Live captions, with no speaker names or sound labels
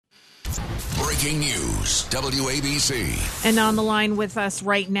Breaking news, WABC. And on the line with us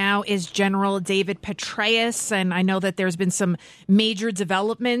right now is General David Petraeus. And I know that there's been some major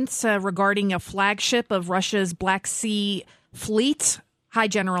developments regarding a flagship of Russia's Black Sea Fleet. Hi,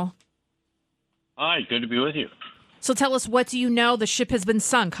 General. Hi, good to be with you. So tell us, what do you know? The ship has been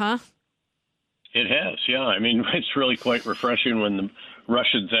sunk, huh? It has, yeah. I mean, it's really quite refreshing when the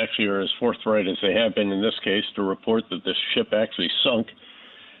Russians actually are as forthright as they have been in this case to report that this ship actually sunk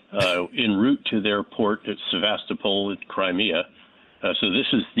en route to their port at Sevastopol in Crimea. So this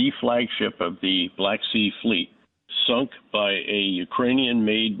is the flagship of the Black Sea Fleet, sunk by a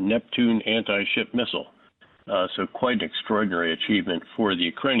Ukrainian-made Neptune anti-ship missile. So quite an extraordinary achievement for the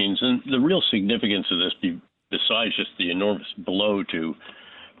Ukrainians. And the real significance of this, besides just the enormous blow to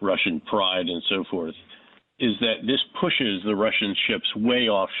Russian pride and so forth, is that this pushes the Russian ships way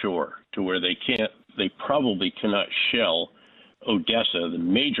offshore to where they probably cannot shell Odessa, the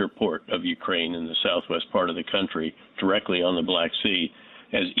major port of Ukraine in the southwest part of the country, directly on the Black Sea,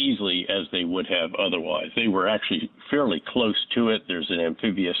 as easily as they would have otherwise. They were actually fairly close to it. There's an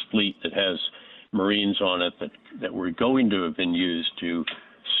amphibious fleet that has Marines on it that were going to have been used to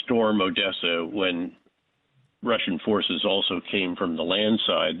storm Odessa when Russian forces also came from the land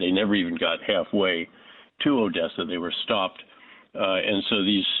side. They never even got halfway to Odessa. They were stopped. And so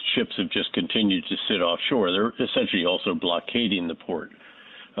these ships have just continued to sit offshore. They're essentially also blockading the port.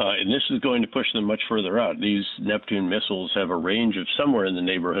 And this is going to push them much further out. These Neptune missiles have a range of somewhere in the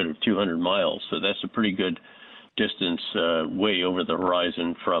neighborhood of 200 miles. So that's a pretty good distance way over the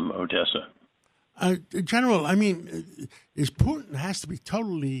horizon from Odessa. General, I mean, Putin has to be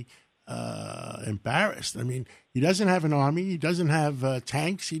totally embarrassed. I mean, he doesn't have an army. He doesn't have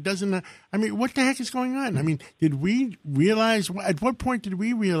tanks. He doesn't. I mean, what the heck is going on? I mean, did we realize? At what point did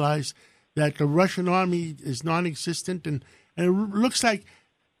we realize that the Russian army is non-existent? And it looks like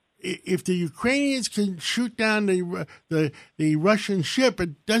if the Ukrainians can shoot down the Russian ship,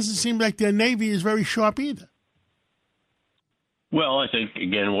 it doesn't seem like their navy is very sharp either. Well, I think,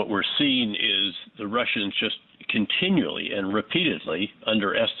 again, what we're seeing is the Russians just continually and repeatedly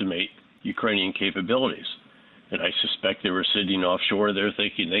underestimate Ukrainian capabilities. And I suspect they were sitting offshore there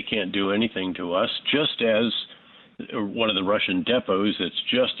thinking they can't do anything to us, just as one of the Russian depots that's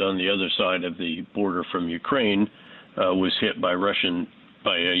just on the other side of the border from Ukraine was hit by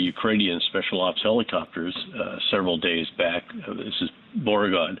Ukrainian special ops helicopters several days back. This is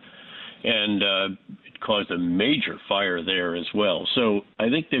Borgod. And it caused a major fire there as well. So I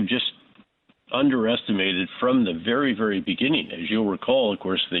think they've just underestimated from the very, very beginning. As you'll recall, of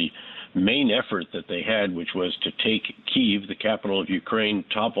course, the main effort that they had, which was to take Kyiv, the capital of Ukraine,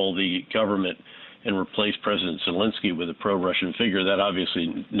 topple the government, and replace President Zelensky with a pro-Russian figure, that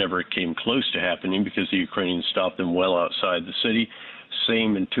obviously never came close to happening because the Ukrainians stopped them well outside the city.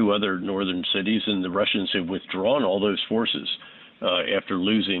 Same in two other northern cities, and the Russians have withdrawn all those forces after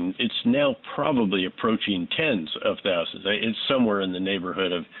losing. It's now probably approaching tens of thousands. It's somewhere in the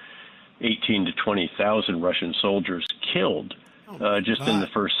neighborhood of 18 to 20,000 Russian soldiers killed just in the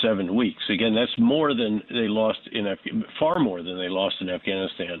first 7 weeks. Again, that's more than they lost far more than they lost in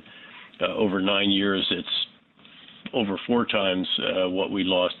Afghanistan. Over 9 years, it's over 4 times what we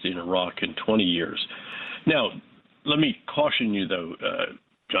lost in Iraq in 20 years. Now, let me caution you, though,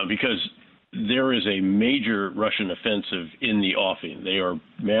 John, because there is a major Russian offensive in the offing. They are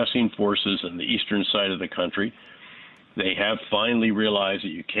massing forces on the eastern side of the country. They have finally realized that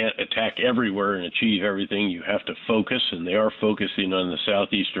you can't attack everywhere and achieve everything. You have to focus, and they are focusing on the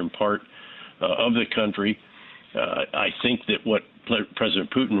southeastern part of the country. I think that what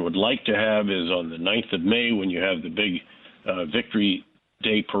President Putin would like to have is on the 9th of May, when you have the big Victory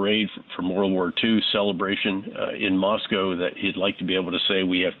Day parade from World War II celebration in Moscow, that he'd like to be able to say,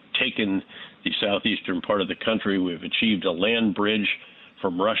 we have taken the southeastern part of the country. We've achieved a land bridge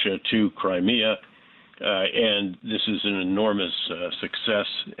from Russia to Crimea. And this is an enormous success,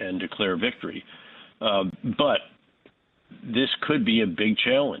 and declare victory. But this could be a big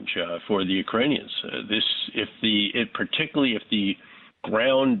challenge for the Ukrainians. Particularly if the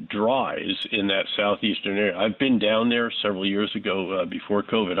ground dries in that southeastern area. I've been down there several years ago, before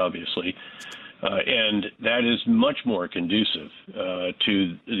COVID, obviously, and that is much more conducive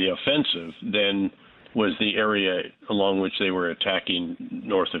to the offensive than was the area along which they were attacking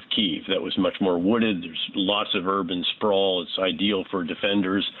north of Kyiv. That was much more wooded. There's lots of urban sprawl. It's ideal for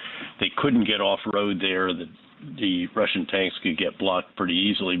defenders. They couldn't get off-road there. The Russian tanks could get blocked pretty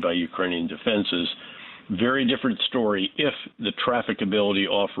easily by Ukrainian defenses. Very different story if the trafficability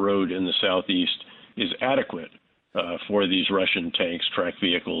off-road in the southeast is adequate for these Russian tanks, tracked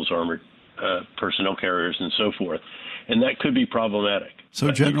vehicles, armored personnel carriers and so forth. And that could be problematic.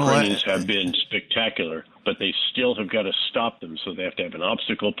 So, General, the Ukrainians have been spectacular, but they still have got to stop them. So they have to have an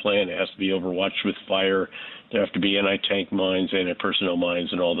obstacle plan. It has to be overwatched with fire. There have to be anti-tank mines, anti-personnel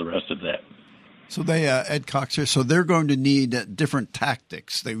mines, and all the rest of that. So they, Ed Cox here, so they're going to need different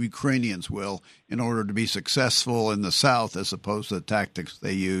tactics, the Ukrainians will, in order to be successful in the south as opposed to the tactics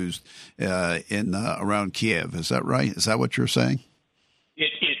they used around Kiev. Is that right? Is that what you're saying?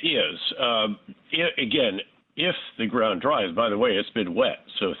 It is. Again, if the ground dries, by the way, it's been wet,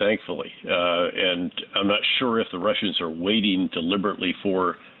 so thankfully. And I'm not sure if the Russians are waiting deliberately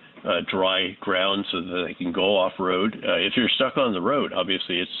for dry ground so that they can go off-road. If you're stuck on the road,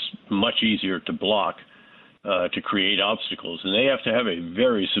 obviously it's much easier to block, to create obstacles. And they have to have a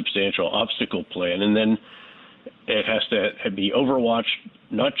very substantial obstacle plan. And then it has to be overwatched,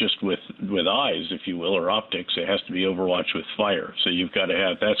 not just with eyes, if you will, or optics. It has to be overwatched with fire. So you've got to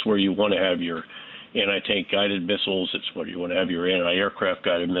have, that's where you want to have your anti-tank guided missiles. It's where you want to have your anti-aircraft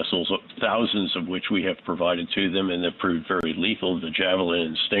guided missiles, thousands of which we have provided to them, and they've proved very lethal, the Javelin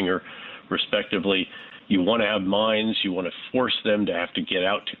and Stinger, respectively. You want to have mines. You want to force them to have to get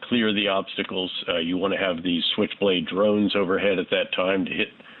out to clear the obstacles. You want to have these Switchblade drones overhead at that time to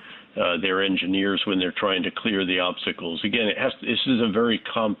hit their engineers when they're trying to clear the obstacles. Again, this is a very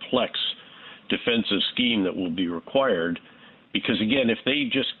complex defensive scheme that will be required. Because, again, if they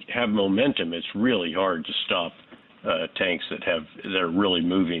just have momentum, it's really hard to stop tanks that are really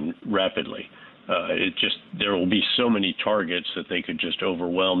moving rapidly. There will be so many targets that they could just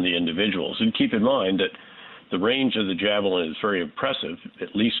overwhelm the individuals. And keep in mind that the range of the Javelin is very impressive,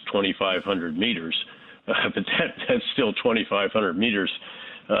 at least 2,500 meters, but that's still 2,500 meters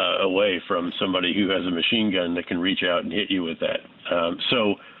away from somebody who has a machine gun that can reach out and hit you with that.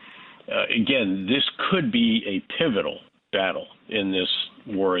 Again, this could be a pivotal battle in this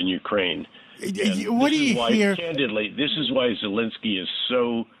war in Ukraine. What do you hear? Candidly, this is why Zelensky is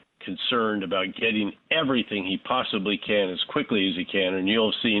so concerned about getting everything he possibly can as quickly as he can. And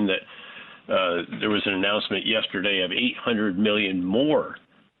you'll have seen that there was an announcement yesterday of $800 million more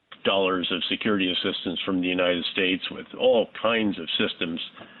of security assistance from the United States with all kinds of systems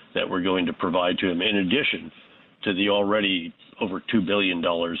that we're going to provide to him, in addition to the already over $2 billion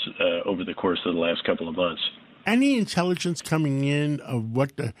over the course of the last couple of months. Any intelligence coming in of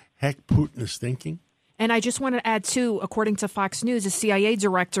what the heck Putin is thinking? And I just want to add, too, according to Fox News, the CIA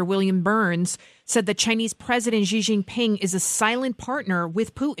director, William Burns, said that Chinese President Xi Jinping is a silent partner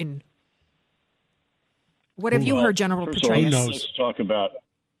with Putin. What have you heard, General Petraeus? Let's talk about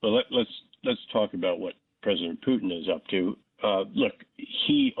what President Putin is up to. Look,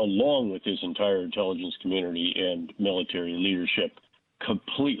 he, along with his entire intelligence community and military leadership,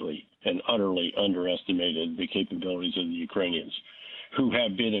 completely and utterly underestimated the capabilities of the Ukrainians, who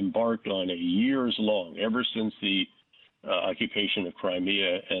have been embarked on a years-long, ever since the occupation of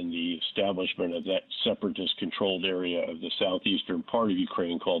Crimea and the establishment of that separatist-controlled area of the southeastern part of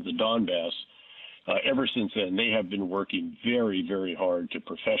Ukraine called the Donbass. Ever since then, they have been working very, very hard to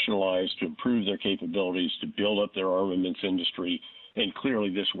professionalize, to improve their capabilities, to build up their armaments industry, and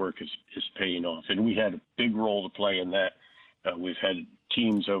clearly this work is paying off. And we had a big role to play in that. We've had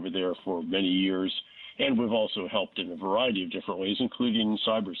teams over there for many years, and we've also helped in a variety of different ways, including in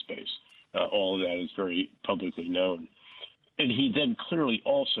cyberspace. All of that is very publicly known. And he then clearly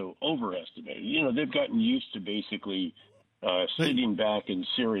also overestimated. They've gotten used to basically sitting back in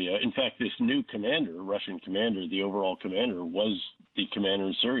Syria. In fact, this new commander, Russian commander, the overall commander, was the commander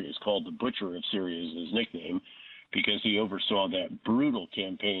in Syria. It's called the Butcher of Syria is his nickname, because he oversaw that brutal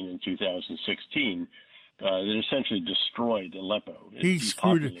campaign in 2016 that essentially destroyed Aleppo. He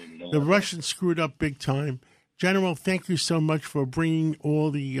screwed it. The Russians screwed up big time. General, thank you so much for bringing all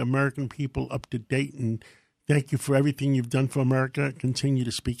the American people up to date, and thank you for everything you've done for America. Continue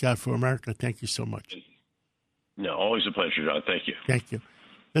to speak out for America. Thank you so much. No, always a pleasure, John. Thank you. Thank you.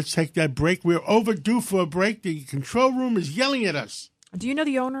 Let's take that break. We're overdue for a break. The control room is yelling at us. Do you know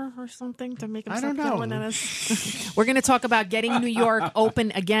the owner or something to make him stop yelling at us? We're going to talk about getting New York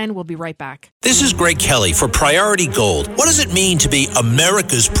open again. We'll be right back. This is Greg Kelly for Priority Gold. What does it mean to be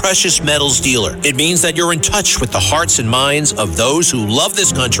America's precious metals dealer? It means that you're in touch with the hearts and minds of those who love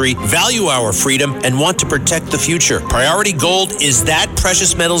this country, value our freedom, and want to protect the future. Priority Gold is that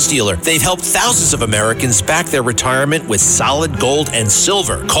precious metals dealer. They've helped thousands of Americans back their retirement with solid gold and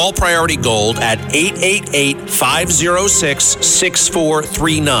silver. Call Priority Gold at 888-506-6439.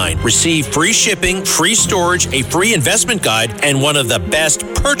 Receive free shipping, free storage, a free investment guide, and one of the best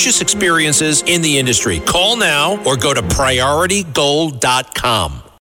purchase experiences in the industry. Call now or go to PriorityGold.com.